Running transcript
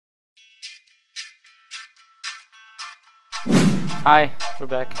Hi, we're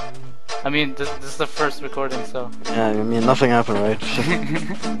back. I mean, this is the first recording, so... Yeah, I mean, nothing happened, right?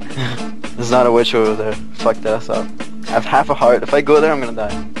 There's not a witch over there. Fuck that up. I have half a heart. If I go there, I'm gonna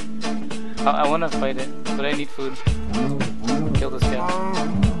die. I wanna fight it, but I need food. Kill this guy.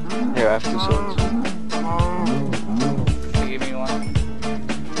 Here, I have 2 swords. They gave me one.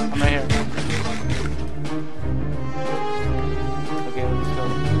 I'm right here. Okay, let's go.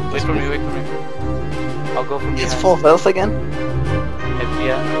 Wait for me, wait for me. I'll go from here. It's full health again?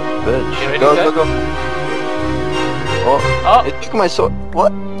 Yeah. Bitch. You ready, Go, guys? go, go. Oh, Oh! it took my sword.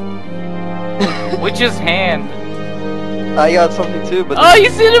 What? Witch's hand. I got something too, but... Oh, you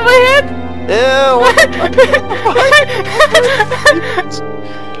see it in my hand? Ew!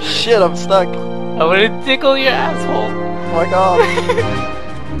 What? Shit, I'm stuck. I wanna tickle your asshole. Fuck off.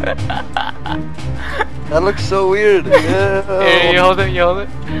 That looks so weird. Ew. Here, you hold it, you hold it.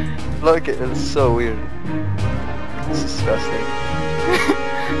 Look, it's so weird. It's disgusting.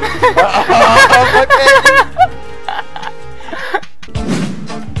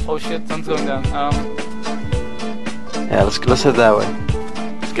 Oh shit, sun's going down. Yeah, let's head that way.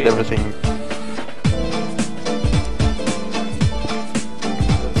 Let's get everything.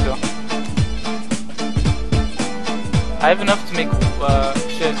 Let's go. I have enough to make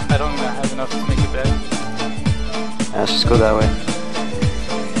shit. I don't even have enough to make a bed. Yeah, let's just go that way.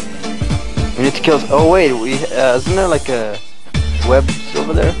 We need to kill. Oh wait, we isn't there like a webs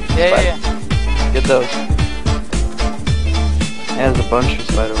over there? Yeah, Spider. yeah. Get those. Yeah, there's a bunch of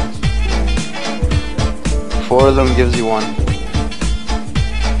spider webs. 4 of them gives you 1.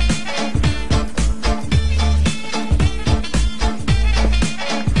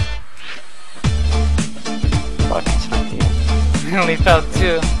 Fuck, it's not here. We only found 2.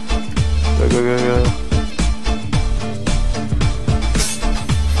 Go, go, go, go.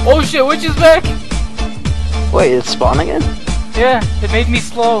 Oh shit, witch is back! Wait, it's spawn again? Yeah, it made me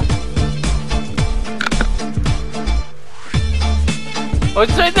slow. Oh,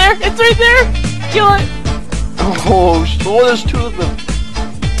 it's right there! It's right there! Kill it! Oh, there's 2 of them.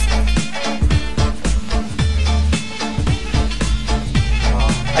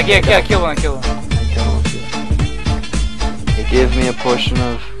 I can't kill one, kill one. I can't do it. It gave me a potion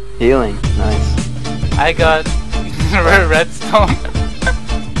of healing. Nice. I got redstone.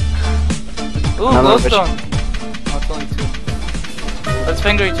 Ooh, glowstone. Oh, it's only 2. Let's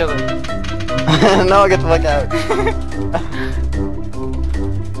finger each other. No, get the fuck out.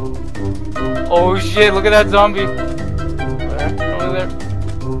 Oh shit, look at that zombie. Where? Over there.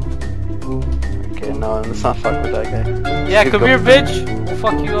 Okay, no, let's not fuck with that guy. Yeah, Just come go. here, bitch. We'll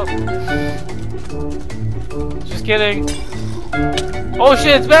fuck you up. Just kidding. Oh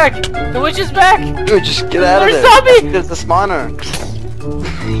shit, it's back. The witch is back. Dude, just get out of There's there. zombie! There's the spawner.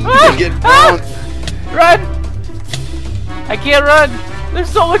 Get Ah! down. Run! I can't run. There's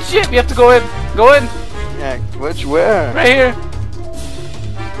so much shit. We have to go in. Go in. Yeah, which where? Right here.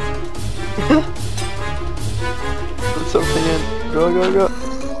 Put something in. Go, go, go.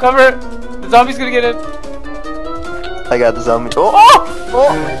 Cover it. The zombie's gonna get in. I got the zombie. Oh! Oh!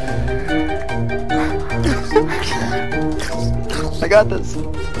 Oh! I got this.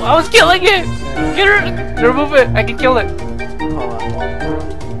 I was killing it. Get her. Remove it. I can kill it. Hold on.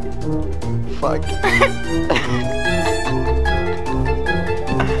 Fuck.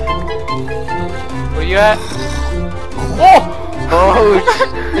 Where you at? Oh! Oh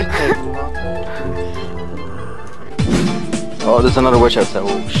shit. Oh, there's another witch outside.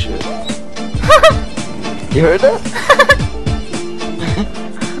 Oh shit. You heard that?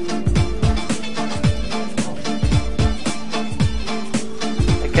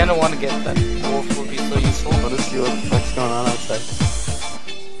 I kinda wanna get that. Wolf would be so useful. Let us see what the fuck's going on outside.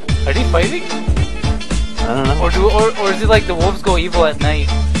 Are they fighting? I don't know. Or is it like the wolves go evil at night?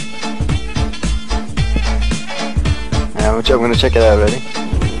 Yeah, I'm gonna check it out. Ready?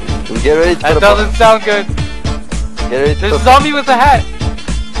 Get ready to That put doesn't sound good. Get ready to There's a put zombie with a hat.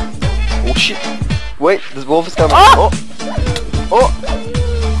 Oh shit! Wait, this wolf is coming. Ah! Oh! Oh!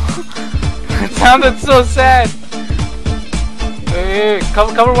 It sounded so sad. Wait,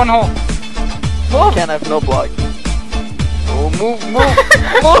 cover one hole. Move. Can't have no block. Oh, move, move,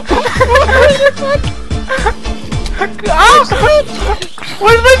 move! Ah!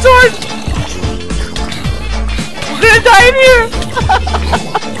 Where's my sword? We're gonna die in here.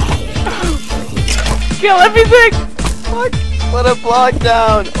 Kill everything. Fuck! Put a block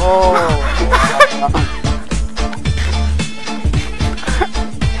down! Oh!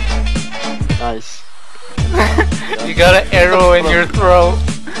 Nice. You got an arrow in your throat.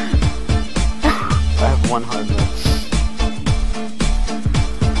 I have 1 heart left.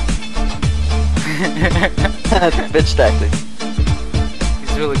 Bitch tactic.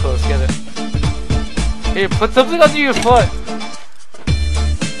 really close. Get it. Here, put something under your foot.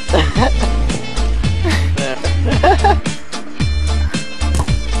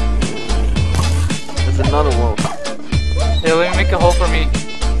 There's another wolf. Here, let me make a hole for me.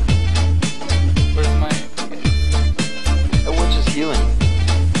 Where's my... That witch is healing.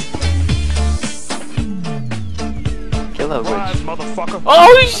 Kill that witch. Motherfucker.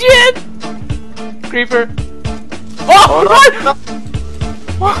 Oh shit! Creeper. Oh, run! no.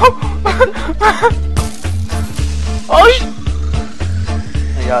 Oh sh...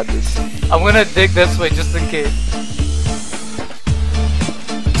 I got this. I'm gonna dig this way just in case.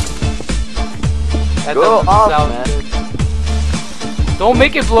 That Go doesn't off, sound man. good. Don't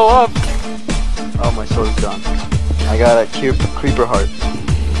make it blow up. Oh, my sword's gone. I got a creeper heart.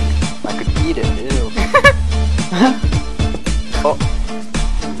 I could eat it. Ew. Oh.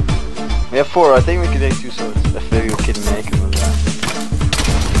 We have 4. I think we can make 2 swords. If we can make them with that.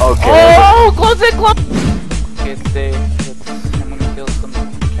 Okay. Oh, close it, close. Okay, stay. I'm gonna kill some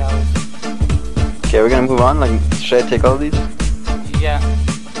cows. Okay, we're gonna move on. Like, should I take all these? Yeah.